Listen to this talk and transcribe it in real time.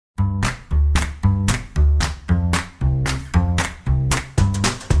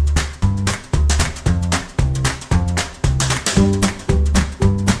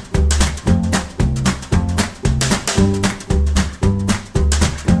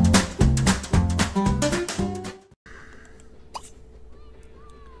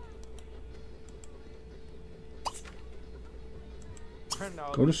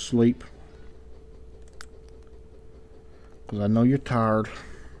Go to sleep. Because I know you're tired.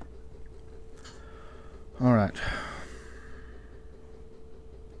 Alright.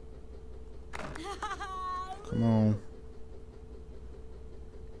 Come on.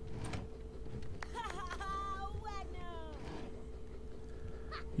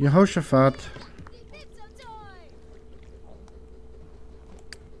 Yehoshaphat.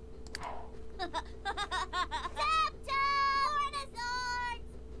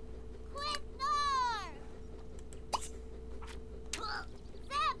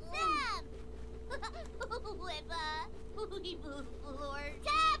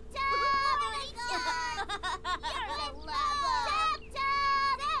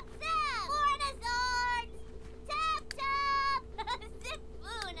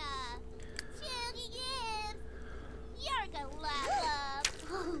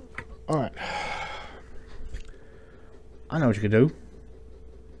 Alright. I know what you can do.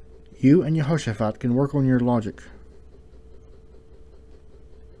 You and Yehoshaphat can work on your logic.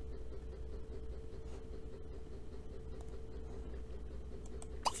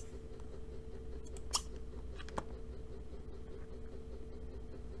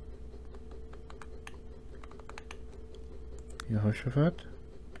 Yehoshaphat.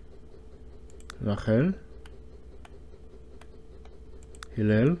 Rachel.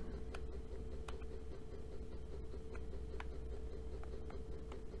 Hillel.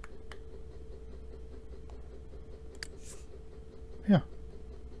 Yeah.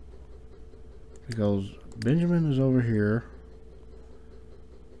 Because Benjamin is over here.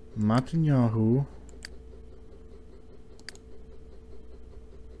 Matanyahu.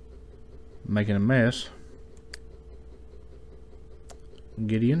 Making a mess.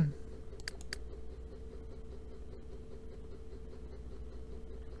 Gideon.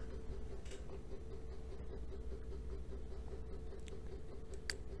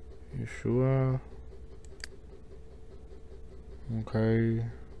 Yeshua. Okay.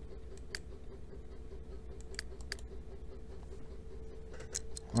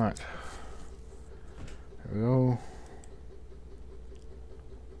 Alright. There we go.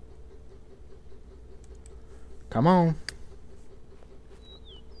 Come on.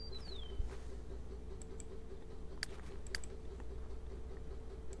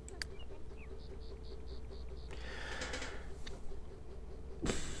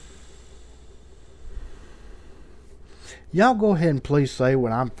 Y'all go ahead and please say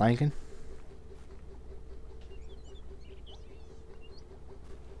what I'm thinking.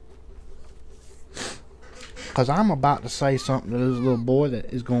 Because I'm about to say something to this little boy that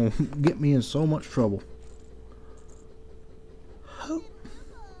is going to get me in so much trouble.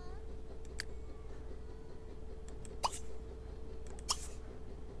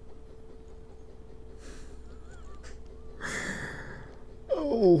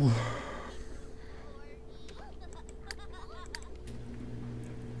 Oh.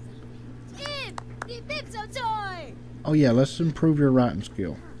 Oh yeah, let's improve your writing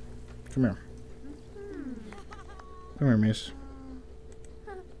skill. Come here. Come here, miss.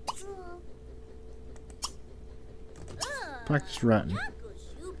 Practice writing.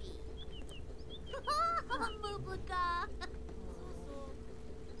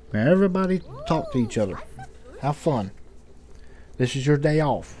 Now everybody talk to each other. Have fun. This is your day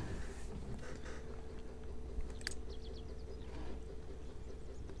off.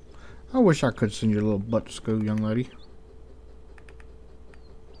 I wish I could send your little butt to school, young lady.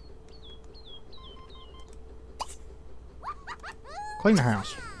 Clean the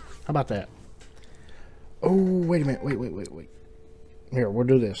house. How about that? Oh, wait a minute. Wait. Here, we'll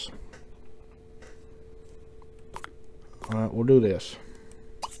do this. Alright, we'll do this.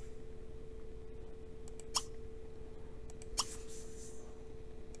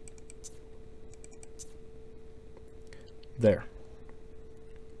 There.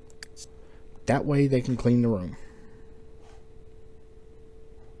 That way they can clean the room.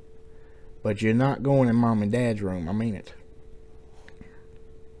 But you're not going in Mom and Dad's room. I mean it.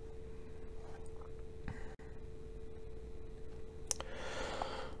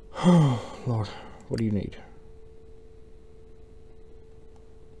 Oh, Lord. What do you need?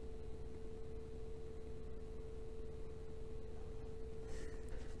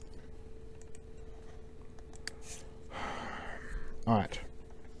 Alright.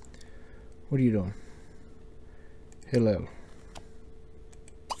 What are you doing? Hillel.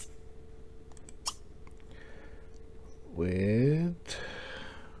 With...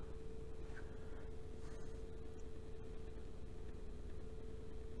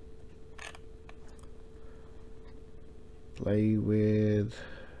 play with...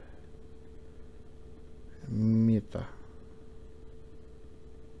 Mita.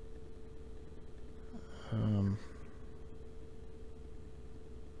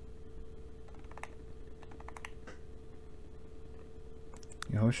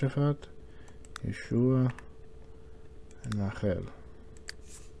 Yehoshaphat, Yeshua, and Rachel.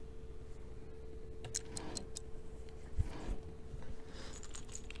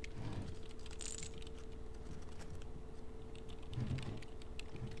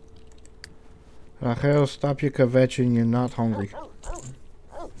 Rachel, stop your kvetching. You're not hungry.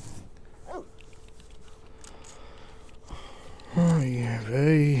 Oh yeah,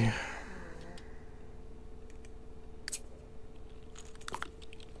 baby.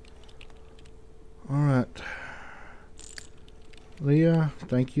 Alright. Leah,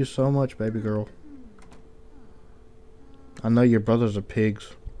 thank you so much, baby girl. I know your brothers are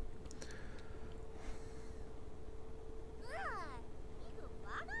pigs.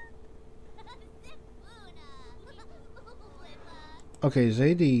 Okay,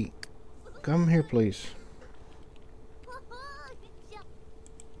 Zadie, come here, please.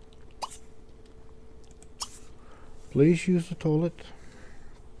 Please use the toilet.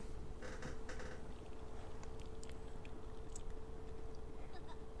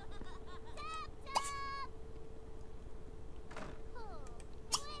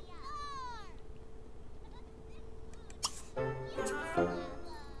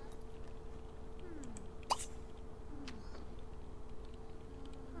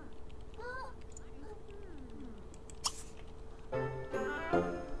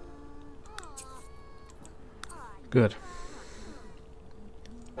 Good.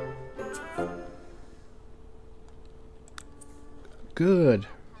 Good.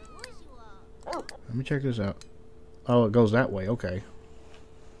 Let me check this out. Oh, it goes that way. Okay.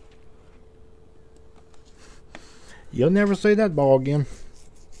 You'll never see that ball again.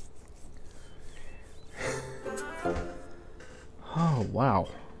 Oh, wow.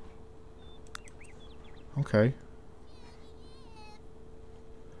 Okay.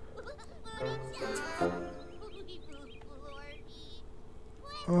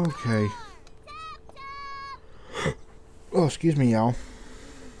 Okay. Oh, excuse me, y'all.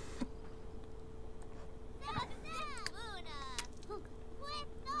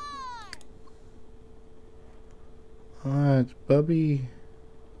 Alright, Bubby.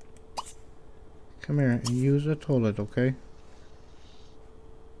 Come here and use the toilet, okay?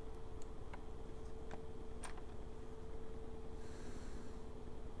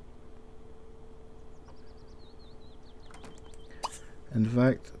 In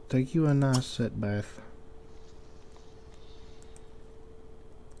fact, take you a nice set bath.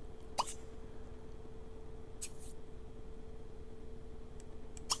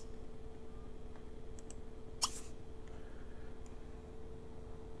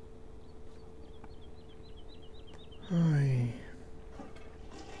 Hi.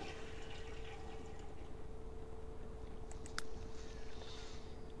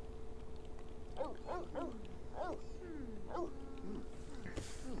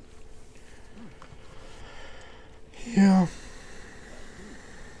 Yeah.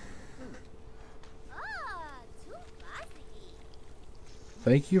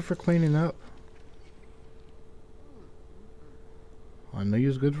 Thank you for cleaning up. I know you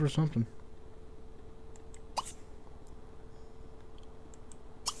was good for something.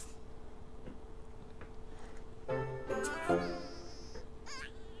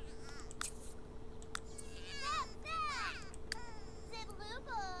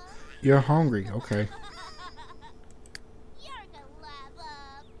 You're hungry, okay.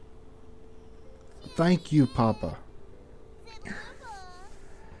 Thank you, Papa.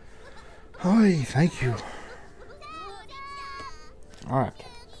 Hi, thank you. Alright.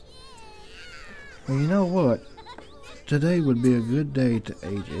 Well, you know what? Today would be a good day to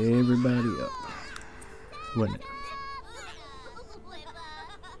age everybody up, wouldn't it?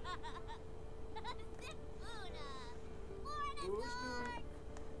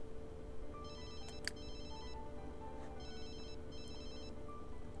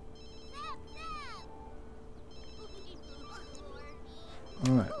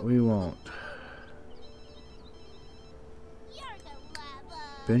 Alright, we want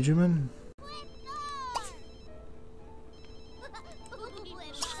Benjamin,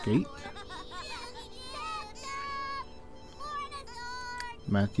 Skate,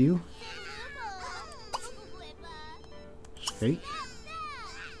 Matthew, Skate.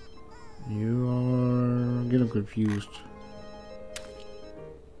 You are getting confused.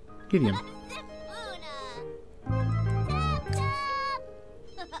 Gideon.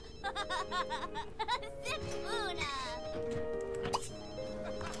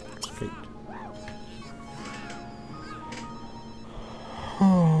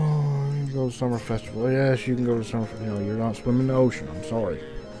 Oh, you can go to summer festival. Yes, you can go to summer festival. No, you're not swimming in the ocean. I'm sorry.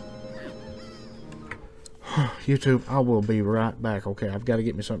 YouTube, I will be right back. Okay, I've got to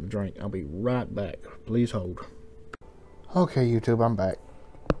get me something to drink. I'll be right back. Please hold. Okay, YouTube, I'm back.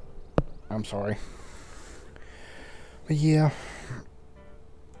 I'm sorry. But yeah.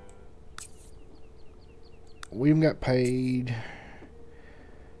 We even got paid.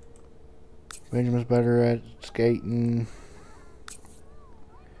 Benjamin's better at skating.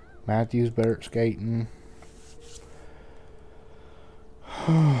 Matthew's better at skating.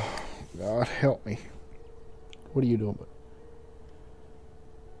 God help me. What are you doing?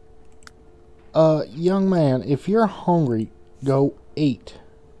 Young man, if you're hungry, go eat.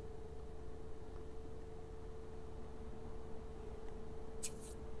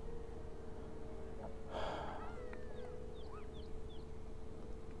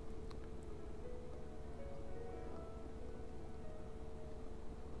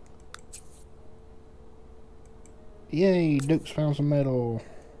 Yay, Duke's found some metal.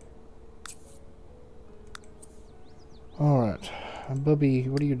 Alright. Bubby,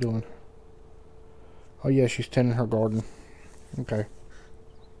 what are you doing? Oh yeah, she's tending her garden. Okay.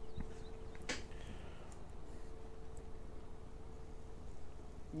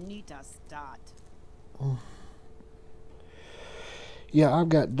 Need to start. Yeah, I've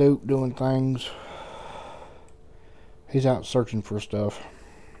got Duke doing things. He's out searching for stuff.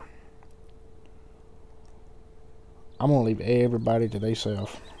 I'm gonna leave everybody to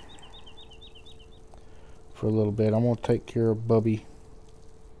themselves for a little bit. I'm gonna take care of Bubby.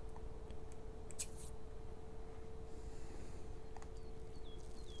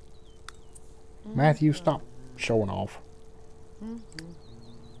 Matthew, stop showing off.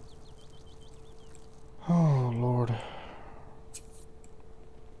 Oh, Lord.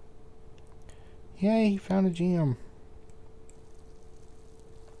 Yay, he found a gem.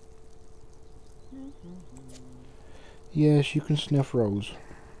 Yes, you can sniff Rose.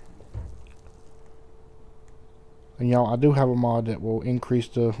 And y'all, I do have a mod that will increase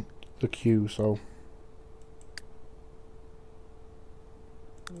the queue, so.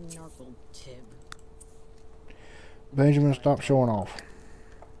 Benjamin, stop showing off.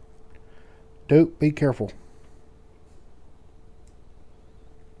 Duke, be careful.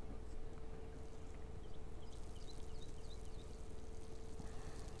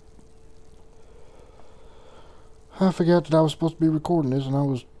 I forgot that I was supposed to be recording this, and I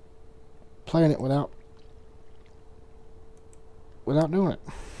was playing it without doing it.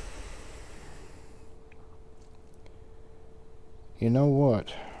 You know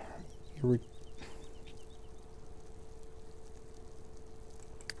what?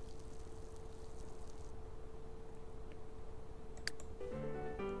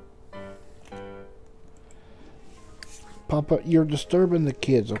 Papa, you're disturbing the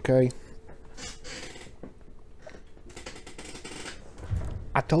kids, okay?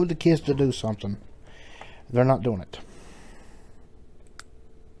 I told the kids to do something. They're not doing it.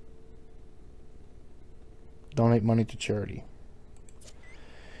 Donate money to charity.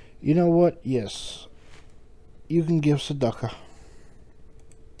 You know what? Yes. You can give tzedakah.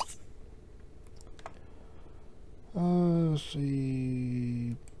 Let's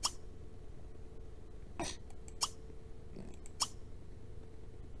see.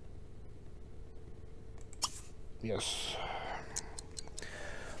 Yes.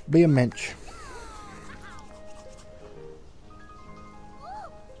 Be a mensch.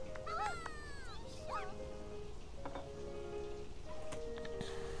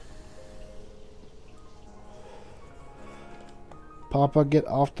 Papa, get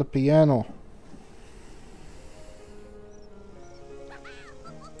off the piano.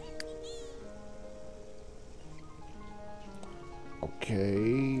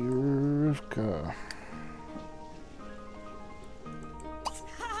 Okay, Rivka.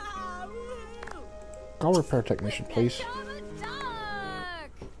 Call repair technician, please.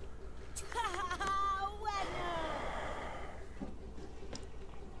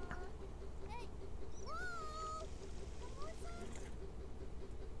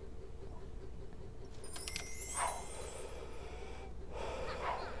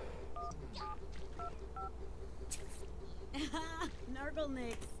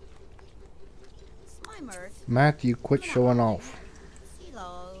 Matthew, quit showing off.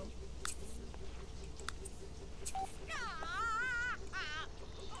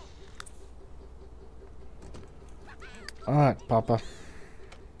 Alright, Papa.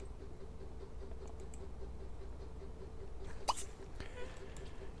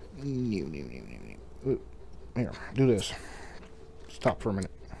 Here, do this. Stop for a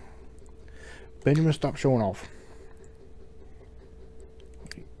minute. Benjamin, stop showing off.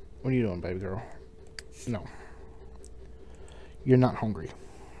 What are you doing, baby girl? No. You're not hungry.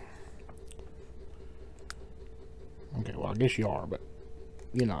 Okay, well, I guess you are, but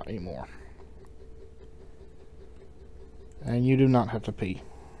you're not anymore. And you do not have to pee.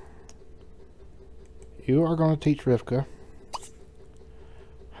 You are going to teach Rivka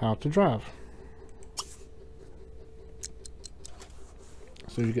how to drive.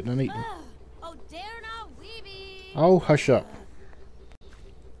 So you're getting an eating. Oh, dare not, weeby. Oh, hush up.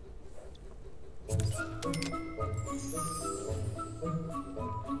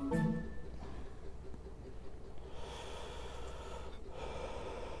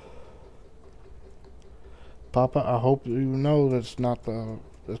 Papa, I hope you know that's going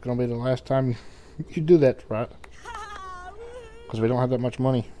to be the last time you do that, right? Because we don't have that much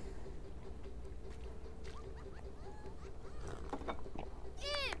money.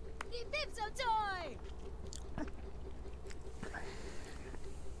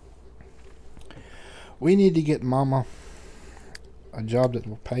 We need to get Mama a job that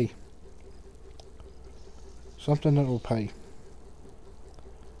will pay. Something that will pay.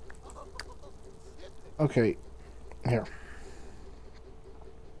 Okay, here.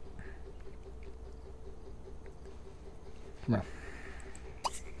 Come here.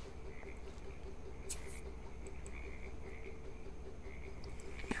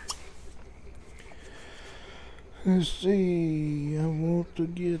 Let's see, I want to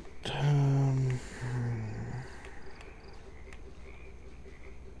get,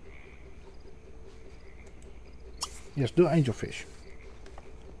 yes, do angelfish.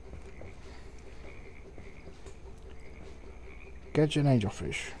 Catch an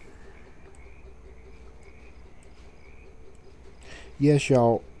angelfish. Yes,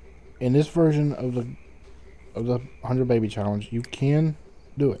 y'all, in this version of the 100 Baby Challenge, you can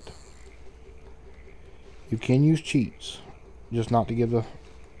do it. You can use cheats, just not to give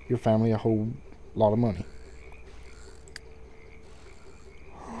your family a whole lot of money.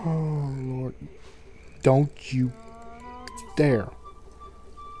 Oh, Lord. Don't you dare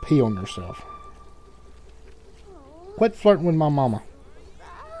pee on yourself. Quit flirting with my mama.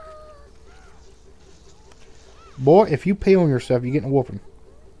 Boy, if you pee on yourself, you're getting a whooping.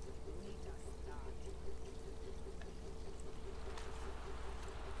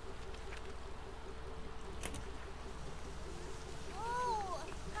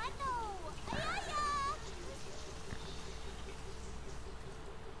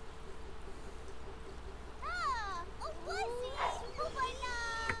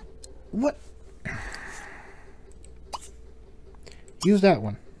 What? Use that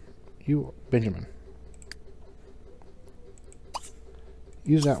one. You, Benjamin.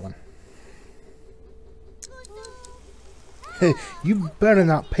 Use that one. Hey, you better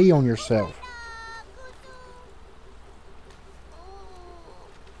not pee on yourself.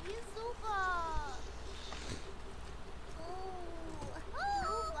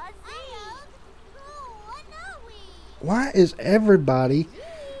 Why is everybody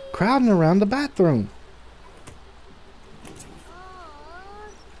crowding around the bathroom?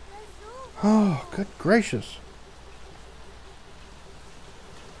 Oh, good gracious.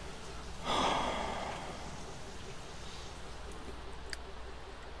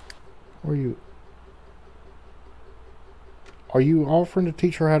 Are you offering to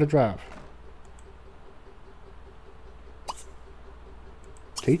teach her how to drive?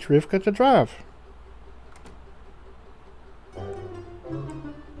 Teach Rivka to drive.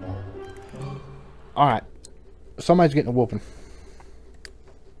 Alright. Somebody's getting a whooping.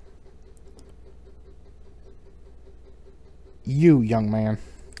 You, young man.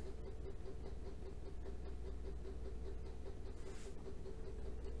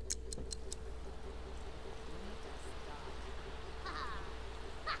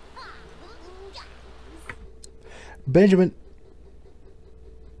 Benjamin.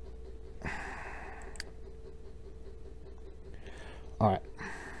 Alright.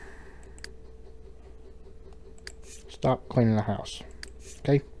 Stop cleaning the house.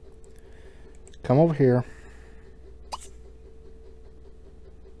 Okay? Come over here.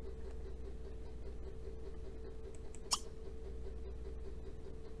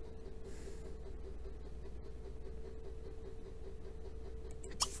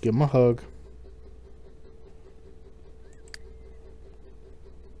 Give him a hug.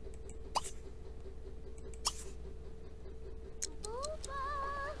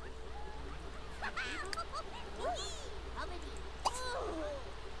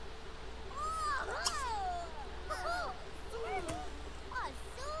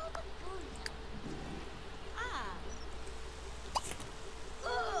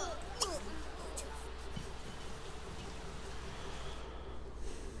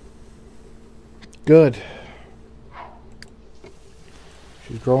 Good.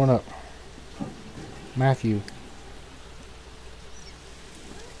 She's growing up. Matthew,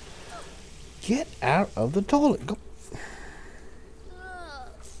 Get out of the toilet. Go.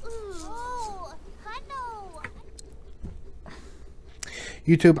 Oh, no.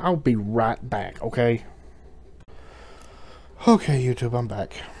 YouTube, I'll be right back, okay? Okay, YouTube, I'm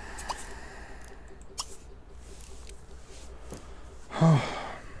back.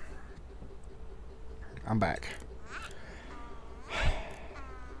 I'm back.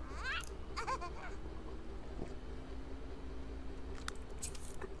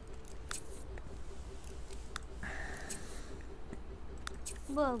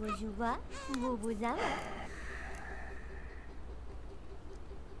 Bonjour, vous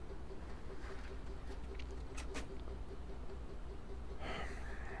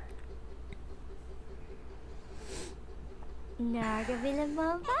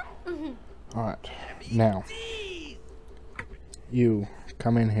Alright, now, you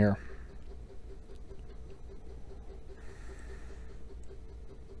come in here.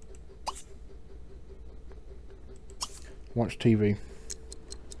 Watch TV.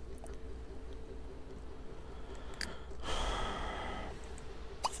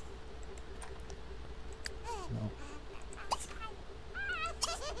 No.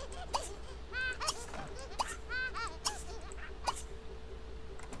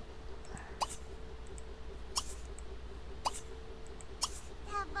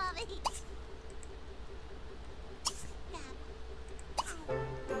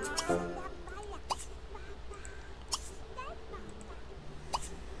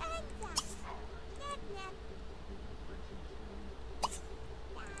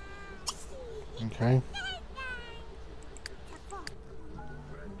 Okay.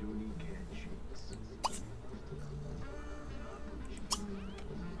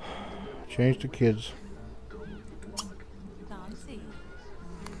 Change the kids.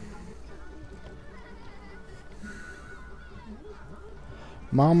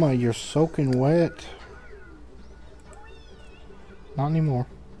 Mama, you're soaking wet. Not anymore.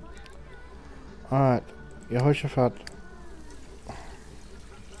 Alright. Yehoshaphat.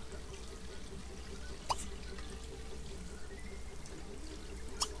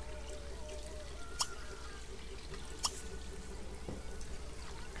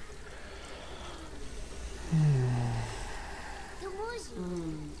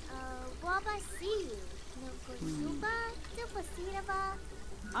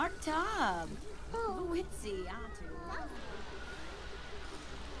 Artab. Oh, witsy,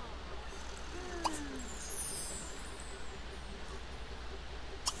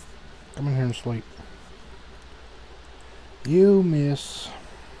 Come in here and sleep. You miss.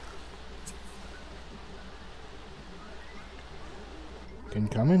 Can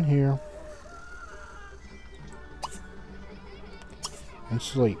come in here and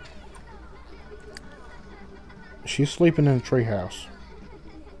sleep. She's sleeping in a treehouse.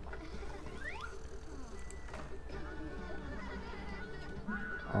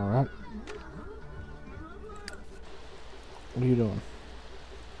 Alright. What are you doing?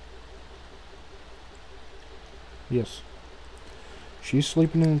 Yes. She's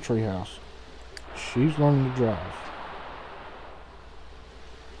sleeping in a treehouse. She's learning to drive.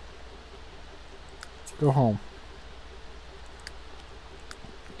 Go home.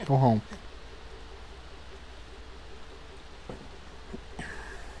 Go home.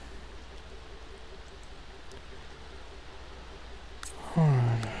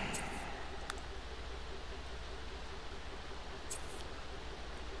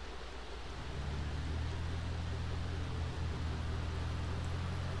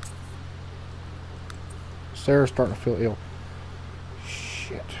 Sarah's starting to feel ill.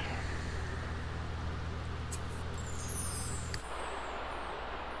 Shit.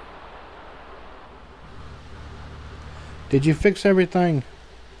 Did you fix everything?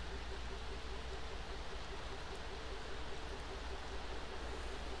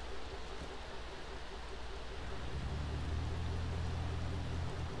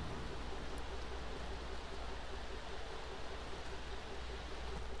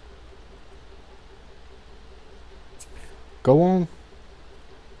 Go on.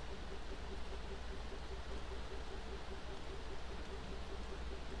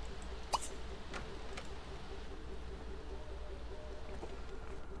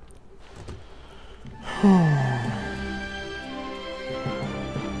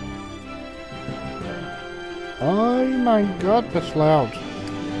 Oh my God, that's loud.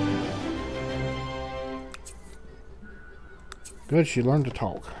 Good, she learned to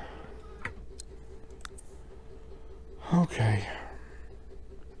talk. Okay.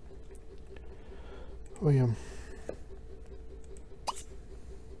 William.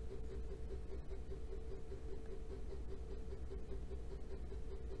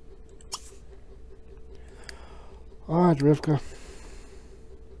 Alright, Rivka.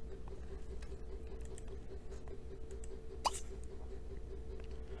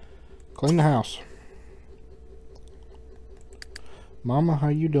 Clean the house. Mama, how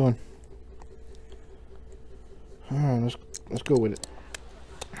you doing? Alright, let's go with it.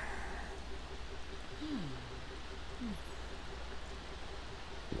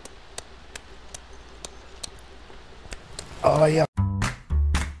 Oh yeah.